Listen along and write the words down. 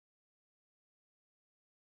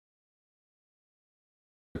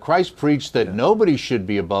Christ preached that nobody should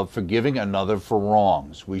be above forgiving another for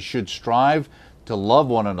wrongs. We should strive to love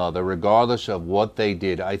one another regardless of what they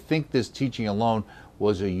did. I think this teaching alone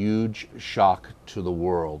was a huge shock to the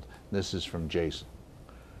world. This is from Jason.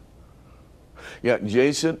 Yeah,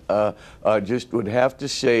 Jason, just would have to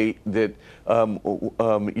say that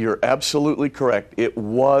you're absolutely correct. It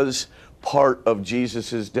was part of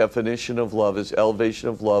Jesus' definition of love, his elevation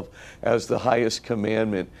of love as the highest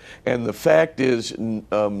commandment. And the fact is,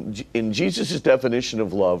 in Jesus' definition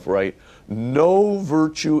of love, right, no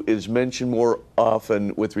virtue is mentioned more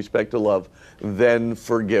often with respect to love than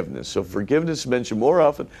forgiveness. So forgiveness is mentioned more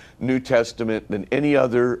often in the New Testament than any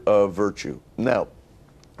other virtue. Now,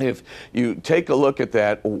 if you take a look at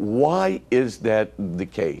that, why is that the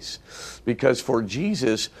case? Because for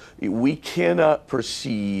Jesus, we cannot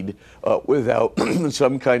proceed without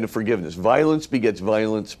some kind of forgiveness. Violence begets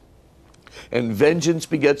violence, and vengeance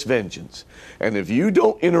begets vengeance. And if you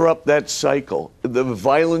don't interrupt that cycle, the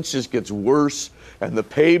violence just gets worse, and the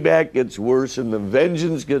payback gets worse, and the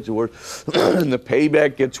vengeance gets worse, and the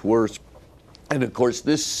payback gets worse. And of course,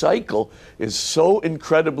 this cycle is so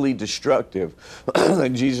incredibly destructive.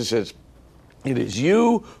 And Jesus says, it is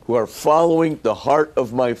you who are following the heart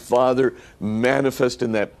of my Father manifest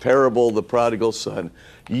in that parable, the prodigal son.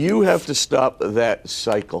 You have to stop that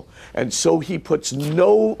cycle. And so he puts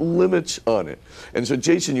no limits on it. And so,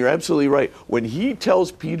 Jason, you're absolutely right. When he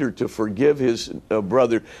tells Peter to forgive his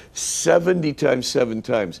brother 70 times, 7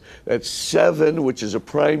 times, that's 7, which is a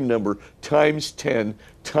prime number, times 10,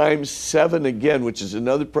 times 7 again, which is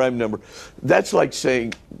another prime number. That's like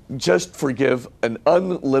saying just forgive an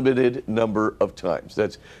unlimited number of times.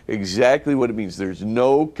 That's exactly what it means. There's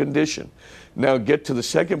no condition. Now get to the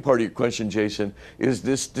second part of your question, Jason. Is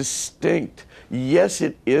this distinct? Yes,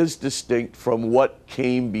 it is distinct from what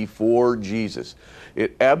came before Jesus.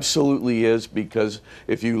 It absolutely is, because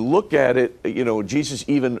if you look at it, you know, Jesus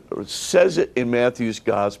even says it in Matthew's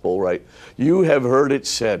gospel, right? You have heard it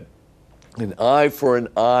said, an eye for an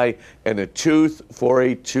eye and a tooth for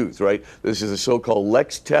a tooth, right? This is the so-called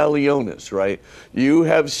lex talionis, right? You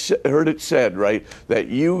have heard it said, right, that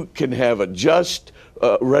you can have a just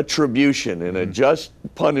retribution and a just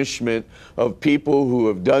punishment of people who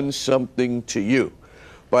have done something to you.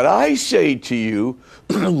 But I say to you,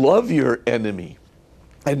 love your enemy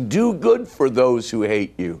and do good for those who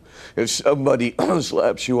hate you. If somebody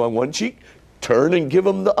slaps you on one cheek, turn and give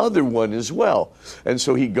them the other one as well. And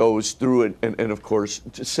so he goes through it, and of course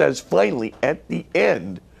says finally at the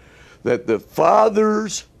end that the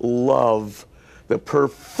Father's love, the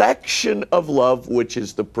perfection of love, which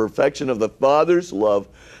is the perfection of the Father's love,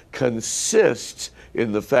 consists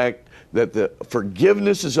in the fact that the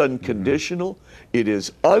forgiveness is unconditional, it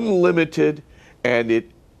is unlimited, and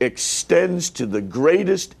it extends to the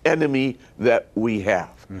greatest enemy that we have.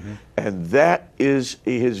 And that is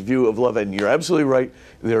his view of love. And you're absolutely right.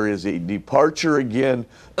 There is a departure again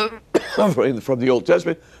from the Old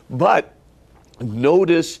Testament, but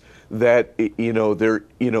notice that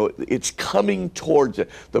it's coming towards it.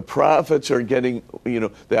 The prophets are getting,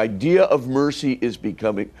 the idea of mercy is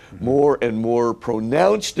becoming more and more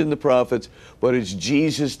pronounced in the prophets, but it's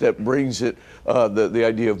Jesus that brings it, the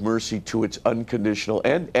idea of mercy to its unconditional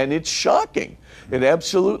end, and it's shocking. It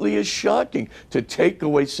absolutely is shocking to take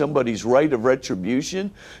away somebody's right of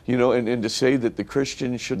retribution, and to say that the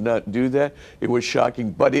Christians should not do that. It was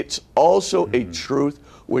shocking, but it's also a truth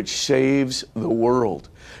which saves the world.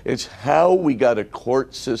 It's how we got a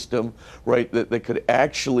court system, right, that could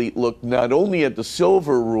actually look not only at the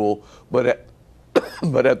silver rule, but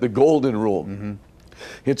at the golden rule.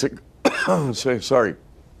 It's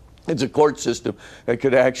it's a court system that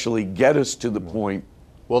could actually get us to the point.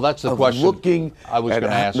 Well, that's the question looking I was going to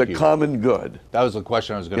ask the you. Common good. That was the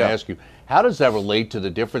question I was going to ask you. How does that relate to the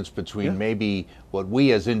difference between maybe what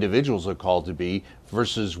we as individuals are called to be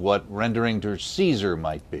versus what rendering to Caesar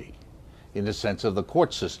might be, in the sense of the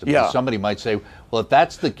court system? Somebody might say, well, if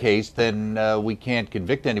that's the case, then we can't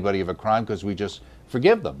convict anybody of a crime because we just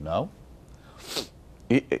forgive them, no?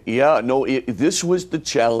 This was the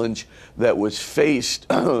challenge that was faced,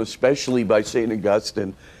 especially by St.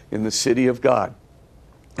 Augustine in the City of God.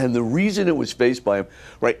 And the reason it was faced by him,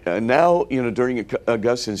 right now, during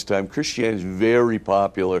Augustine's time, Christianity is very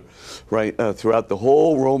popular, right, throughout the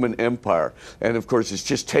whole Roman Empire. And of course, it's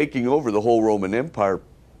just taking over the whole Roman Empire.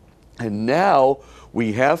 And now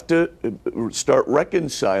we have to start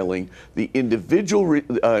reconciling the individual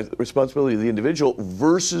responsibility of the individual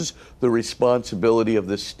versus the responsibility of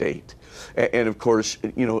the state. And of course,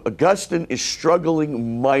 you know, Augustine is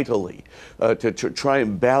struggling mightily to try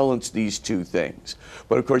and balance these two things.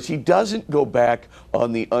 But of course, he doesn't go back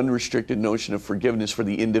on the unrestricted notion of forgiveness for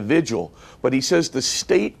the individual, but he says the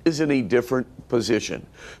state is in a different position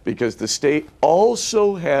because the state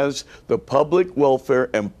also has the public welfare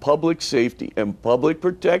and public safety and public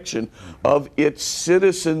protection of its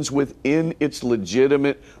citizens within its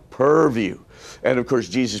legitimate purview. And of course,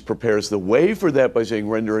 Jesus prepares the way for that by saying,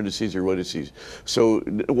 render unto Caesar what is Caesar. So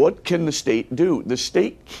what can the state do? The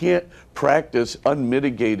state can't practice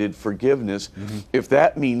unmitigated forgiveness if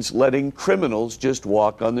that means letting criminals just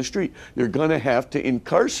walk on the street. You're going to have to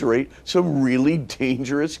incarcerate some really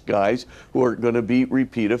dangerous guys who are going to be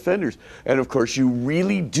repeat offenders. And of course, you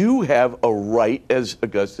really do have a right, as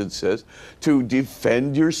Augustine says, to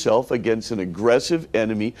defend yourself against an aggressive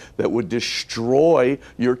enemy that would destroy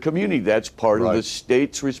your community. That's part of the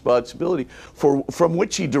state's responsibility, from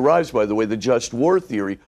which he derives, by the way, the just war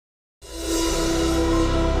theory.